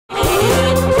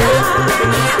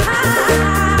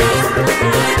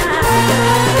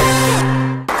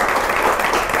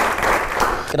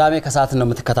ቅዳሜ ከሰዓት ነው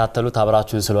የምትከታተሉት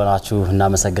አብራችሁን ስለሆናችሁ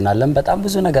እናመሰግናለን በጣም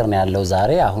ብዙ ነገር ነው ያለው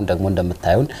ዛሬ አሁን ደግሞ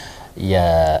እንደምታዩን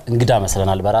የእንግዳ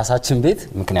መስለናል በራሳችን ቤት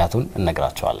ምክንያቱን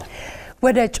እንነግራችኋለን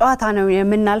ወደ ጨዋታ ነው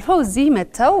የምናልፈው እዚህ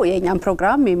መተው የኛም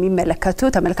ፕሮግራም የሚመለከቱ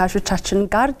ተመልካቾቻችን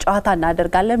ጋር ጨዋታ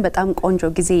እናደርጋለን በጣም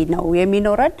ቆንጆ ጊዜ ነው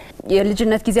የሚኖረን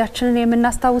የልጅነት ጊዜያችንን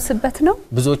የምናስታውስበት ነው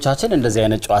ብዙዎቻችን እንደዚህ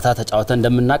አይነት ጨዋታ ተጫውተን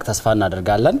እንደምናቅ ተስፋ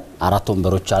እናደርጋለን አራት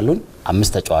ወንበሮች አሉን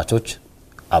አምስት ተጫዋቾች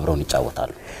አብረውን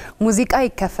ይጫወታሉ ሙዚቃ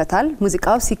ይከፈታል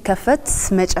ሙዚቃው ሲከፈት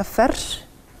መጨፈር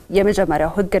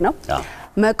የመጀመሪያው ህግ ነው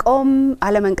መቆም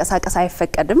አለመንቀሳቀስ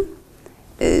አይፈቀድም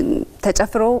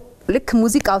ተጨፍሮ ልክ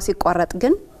ሙዚቃው ሲቋረጥ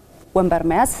ግን ወንበር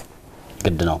መያዝ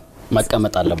ግድ ነው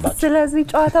መቀመጥ አለባችሁ ስለዚህ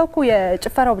ጨዋታው እኮ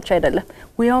የጭፈራው ብቻ አይደለም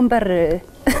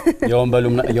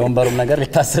የወንበሩም ነገር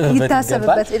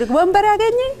ይታሰብበት ወንበር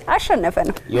ያገኘ አሸነፈ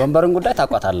ነው የወንበሩን ጉዳይ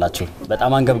ታቋታላችሁ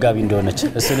በጣም አንገብጋቢ እንደሆነች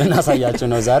እሱን እናሳያችሁ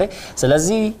ነው ዛሬ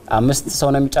ስለዚህ አምስት ሰው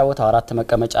ነው የሚጫወተው አራት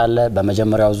መቀመጫ አለ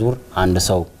በመጀመሪያው ዙር አንድ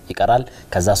ሰው ይቀራል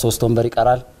ከዛ ሶስት ወንበር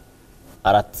ይቀራል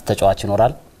አራት ተጫዋች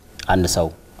ይኖራል አንድ ሰው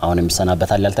አሁን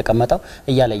የሚሰናበታል ያልተቀመጠው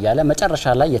እያለ መጨረሻ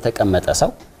ላይ የተቀመጠ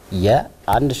ሰው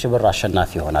የ1000 ብር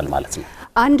አሸናፊ ይሆናል ማለት ነው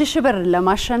 1000 ብር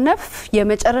ለማሸነፍ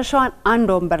የመጨረሻውን አንድ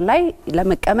ወንበር ላይ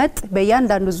ለመቀመጥ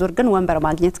በእያንዳንዱ ዙር ግን ወንበር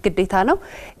ማግኘት ግዴታ ነው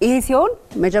ይሄ ሲሆን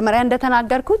መጀመሪያ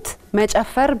እንደተናገርኩት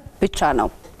መጨፈር ብቻ ነው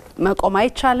መቆም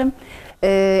አይቻልም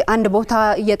አንድ ቦታ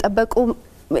እየጠበቁ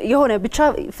የሆነ ብቻ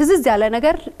ፍዝዝ ያለ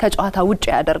ነገር ከጨዋታ ውጪ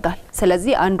ያደርጋል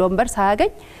ስለዚህ አንድ ወንበር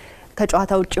ሳያገኝ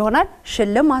ከጨዋታ ውጪ ይሆናል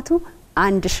ሽልማቱ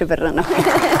 1000 ብር ነው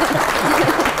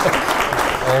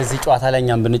እዚህ ጨዋታ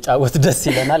ለኛም ብንጫወት ደስ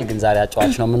ይለናል ግን ዛሬ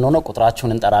አጫዋች ነው የምንሆነው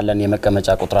ቁጥራችሁን እንጠራለን የመቀመጫ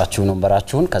ቁጥራችሁን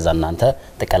ወንበራችሁን ከዛ እናንተ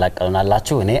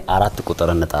ተቀላቀሉናላችሁ እኔ 4 ቁጥር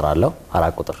እንጠራለሁ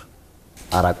 4 ቁጥር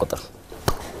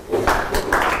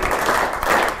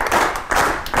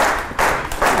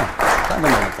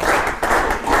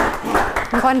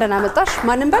እንኳን ደህና መጣሽ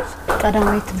ማንን በል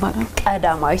ቀዳማዊት ይባላል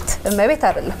ቀዳማዊት እመቤት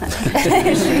አይደለም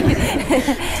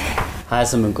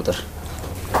 28 ቁጥር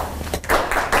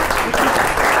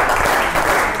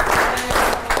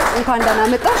እንኳን ደህና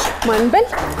መጣሽ ማን በል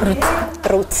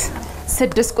ሩት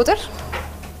 6 ቁጥር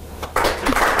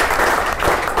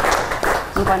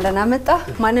እንኳን ደህና መጣ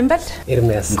ማንን በል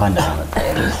ኤርሚያስ እንኳን ደህና መጣ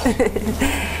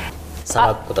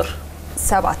 7 ቁጥር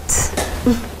 7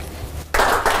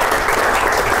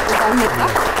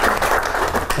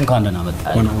 እንኳን ደህና መጣ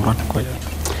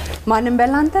ማንን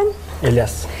በል አንተን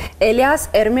ኤልያስ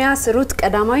ኤርሚያስ ሩት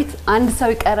ቀዳማዊት አንድ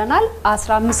ሰው ይቀረናል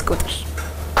 15 ቁጥር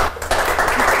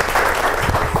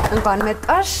እንኳን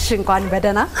መጣሽ እንኳን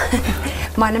በደና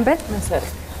ማንን በል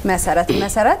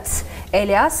መሰረት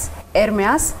ኤልያስ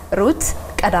ኤርሚያስ ሩት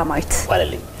ቀዳማዊት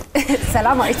ዋለልኝ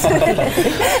ሰላማዊት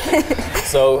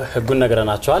ሰው ህጉን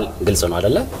ነገረናችኋል ግልጽ ነው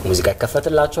አይደለ ሙዚቃ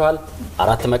ይከፈትላችኋል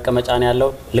አራት መቀመጫ ነው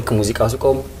ያለው ልክ ሙዚቃው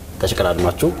ሲቆም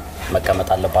ተሽከራድማችሁ መቀመጥ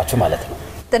አለባችሁ ማለት ነው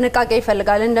ጥንቃቄ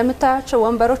ይፈልጋል እንደምታያቸው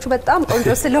ወንበሮቹ በጣም ቆንጆ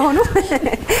ስለሆኑ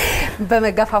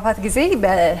በመገፋፋት ጊዜ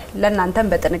ለእናንተም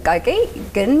በጥንቃቄ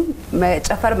ግን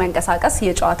መጨፈር መንቀሳቀስ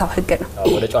የጨዋታው ህግ ነው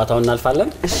ወደ ጨዋታው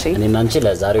እናልፋለን እኔና አንቺ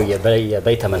ለዛሬው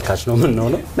የበይ ተመልካች ነው ምን ነው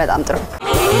በጣም ጥሩ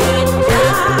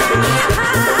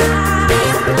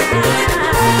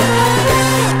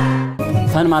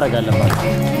ፈን ማድረግ አለባችሁ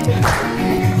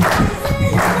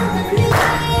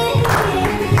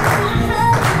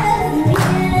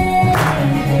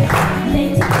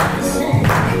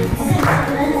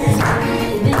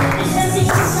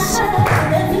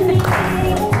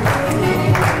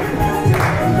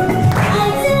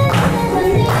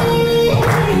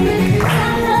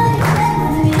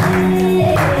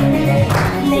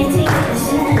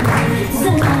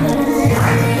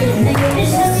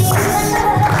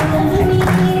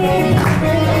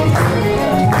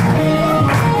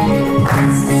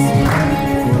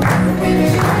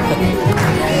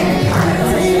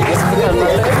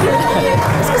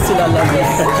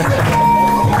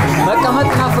መቀመጥ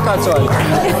ናፍቃቸዋል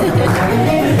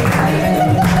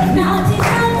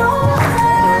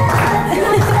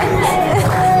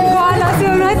በኋላ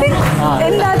ሲሆናት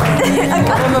እናት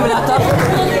ቀደም ብላታ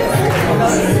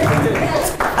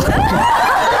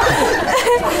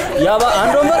ያባ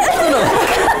አንድ ወንበር ነው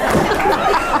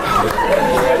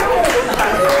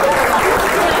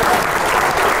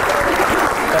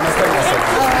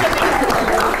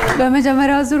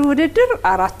በመጀመሪያው ዙር ውድድር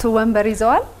አራቱ ወንበር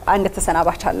ይዘዋል አንድ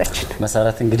ተሰናባች አለች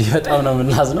መሰረት እንግዲህ በጣም ነው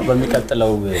ምናዝነው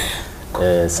በሚቀጥለው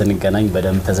ስንገናኝ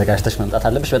በደንብ ተዘጋጅተሽ መምጣት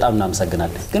አለብሽ በጣም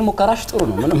እናመሰግናለን ግን ሙከራሽ ጥሩ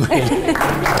ነው ምንም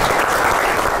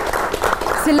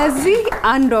ስለዚህ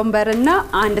አንድ ወንበርና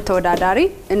አንድ ተወዳዳሪ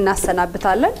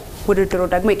እናሰናብታለን ውድድሩ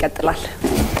ደግሞ ይቀጥላል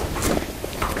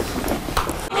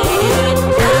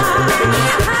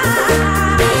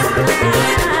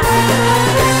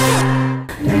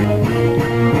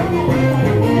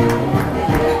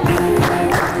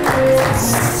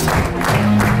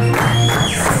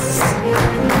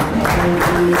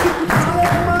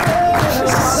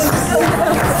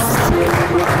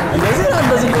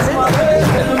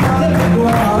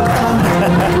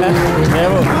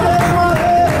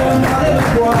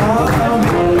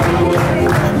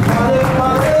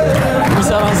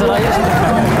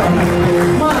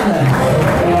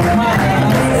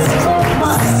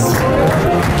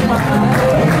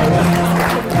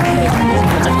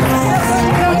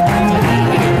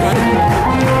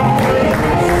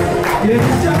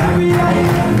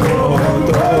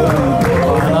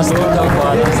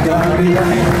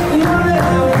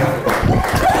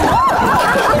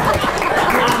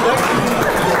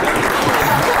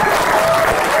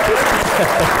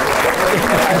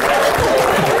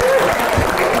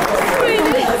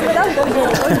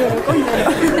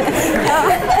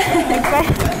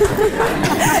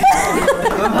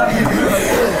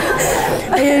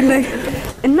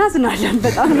እናዝናለን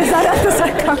በጣም ለዛሬ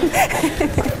አልተሳካም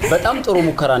በጣም ጥሩ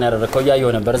ሙከራ ነው ያደረከው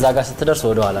ያየው ነበር እዛ ጋር ስትደርስ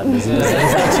ወደ ኋላ እንደዚህ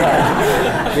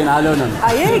ግን አልሆነም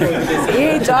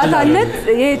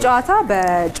ይሄ ጨዋታ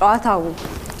በጨዋታው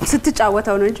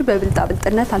ስትጫወተው ነው እንጂ በብልጣ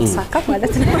ብልጥነት አልተሳካም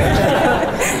ማለት ነው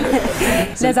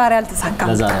ለዛሬ አልተሳካም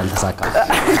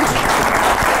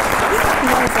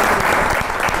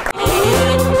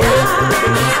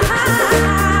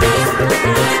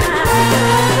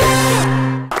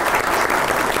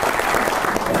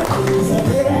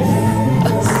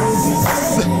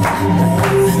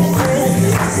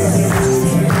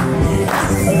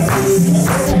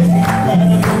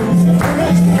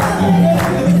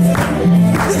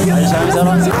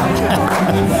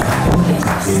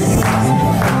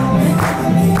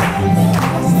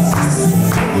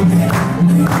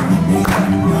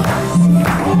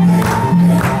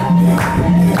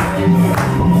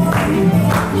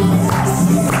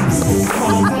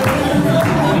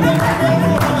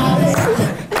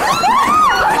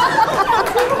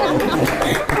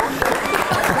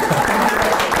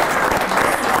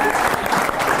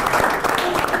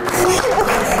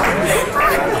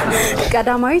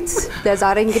ቀዳማዊት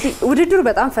ለዛሬ እንግዲህ ውድድሩ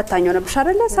በጣም ፈታኝ ሆነብሽ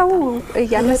አይደለ ሰው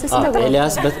ያነሰ ስለሆነ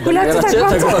ኤልያስ በነገራችን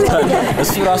ተጓታል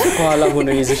እሱ ራሱ ከኋላ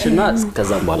ሆኖ ይዘሽና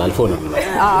ከዛም በኋላ አልፎ ነው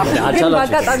ግን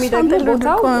በአጋጣሚ ደግሞ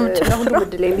ቦታው ለሁሉ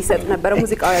ምድል የሚሰጥ ነበር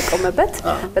ሙዚቃው ያቆመበት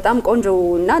በጣም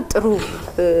ቆንጆና ጥሩ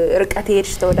ርቀት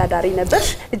ሄድሽ ተወዳዳሪ ነበር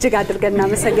እጅግ አድርገን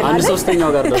እናመሰግናለን አንድ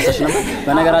ሶስተኛው ጋር ደርሰሽ ነበር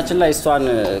በነገራችን ላይ እሷን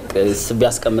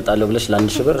ቢያስቀምጣለሁ ብለሽ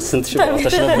ለአንድ ሺህ ብር ስንት ሺህ ብር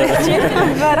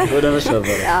ተሽነበረ ወደ መሽ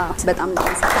ነበር በጣም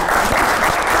እናመሰግናለን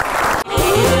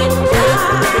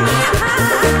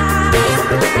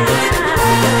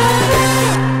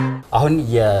አሁን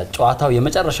የጨዋታው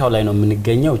የመጨረሻው ላይ ነው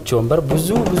የምንገኘው እቺ ወንበር ብዙ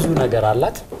ነገር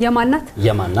አላት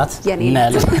የማናት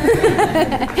እናያለን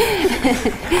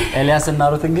ኤልያስ እና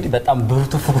ሩት እንግዲህ በጣም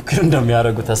ብርቱ ፉክክር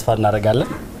እንደሚያደርጉ ተስፋ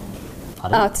እናደርጋለን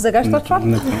ተዘጋጅታችኋል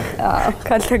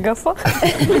ካልተገፋ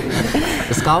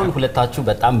እስካሁን ሁለታችሁ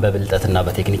በጣም በብልጠትና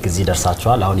በቴክኒክ እዚህ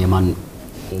ደርሳችኋል አሁን የማን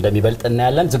እንደሚበልጥ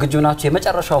እናያለን ዝግጁ ናችሁ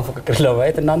የመጨረሻውን ፉክክር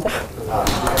ለማየት እናንተ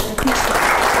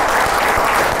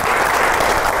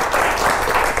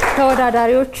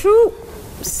ተወዳዳሪዎቹ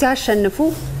ሲያሸንፉ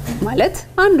ማለት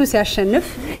አንዱ ሲያሸንፍ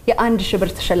የአንድ ሺህ ብር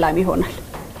ተሸላሚ ይሆናል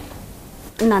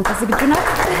እናንተ ዝግጁ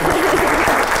ናችሁ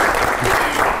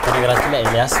በነገራችን ላይ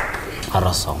ኤልያስ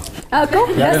አራሳው አቆ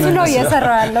ለሱ ነው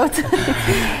እየሰራው ያለውት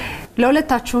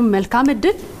ለሁለታችሁም መልካም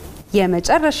እድል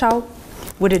የመጨረሻው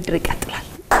ውድድር ይቀጥላል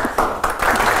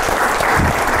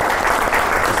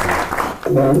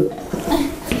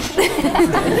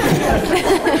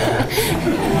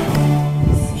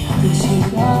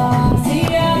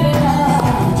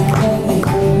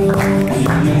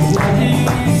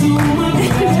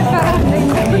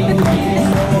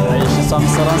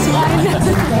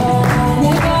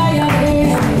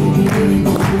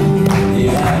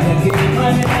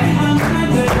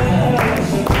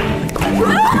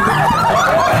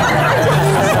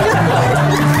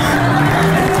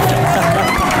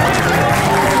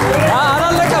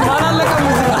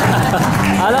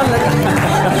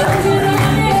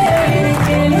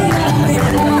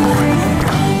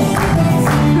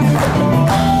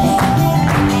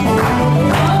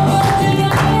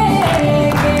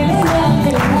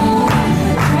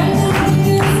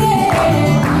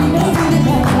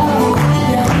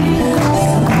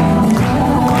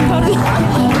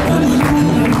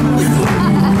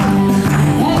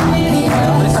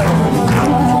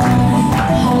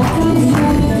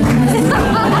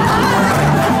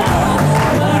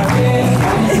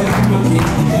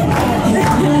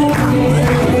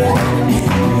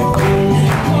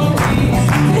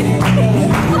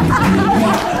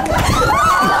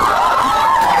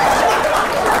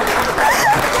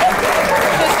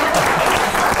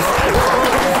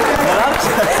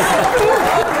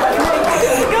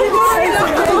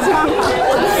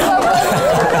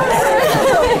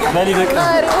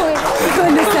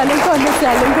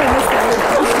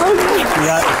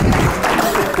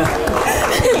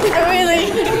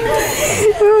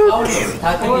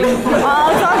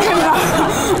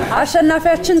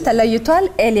አሸናፊያችን ተለይቷል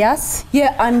ኤልያስ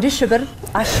የአንድ ሺህ ብር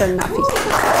አሸናፊ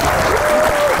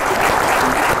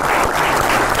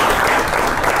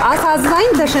አዝናኝ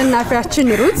ተሸናፊያችን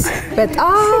ሩት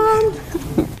በጣም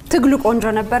ትግሉ ቆንጆ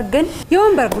ነበር ግን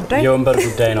የወንበር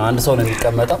ጉዳይ ነው አንድ ሰው ነው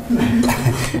የሚቀመጠው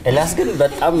ኤልያስ ግን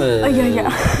በጣም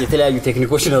የተለያዩ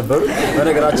ቴክኒኮች ነበሩ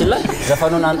በነገራችን ላይ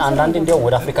ዘፈኑን አንዳንዴ እንዲያው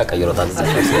ወደ አፍሪካ ቀይሮታል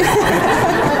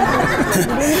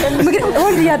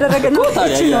ወንድ ያደረገ ነው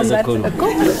እኮ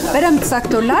በደንብ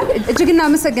ተሳክቶላል እጅግና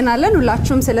አመሰግናለን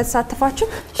ሁላችሁም ስለተሳተፋችሁ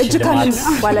እጅካለን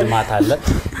ባለማታለ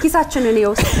ኪሳችንን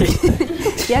ይወስ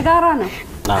የጋራ ነው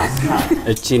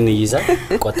እቺን ይዛ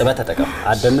ቆጥበ ተጠቀም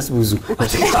አደንስ ብዙ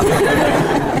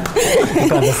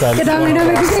ከዳም ነው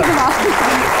በጊዜ ግባ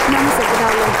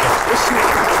እናመሰግናለን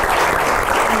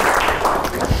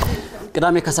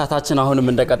ቅዳሜ ከሰዓታችን አሁንም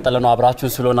እንደቀጠለ ነው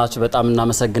አብራችሁን ስለሆናችሁ በጣም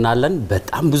እናመሰግናለን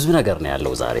በጣም ብዙ ነገር ነው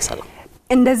ያለው ዛሬ ሰላም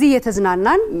እንደዚህ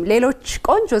የተዝናናን ሌሎች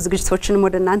ቆንጆ ዝግጅቶችንም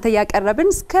ወደ እናንተ ያቀርብን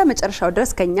እስከ መጨረሻው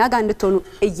ድረስ ከኛ ጋር እንድትሆኑ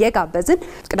እየጋበዝን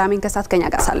ቅዳሜን ከሰዓት ከኛ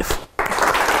ጋር ሳልፉ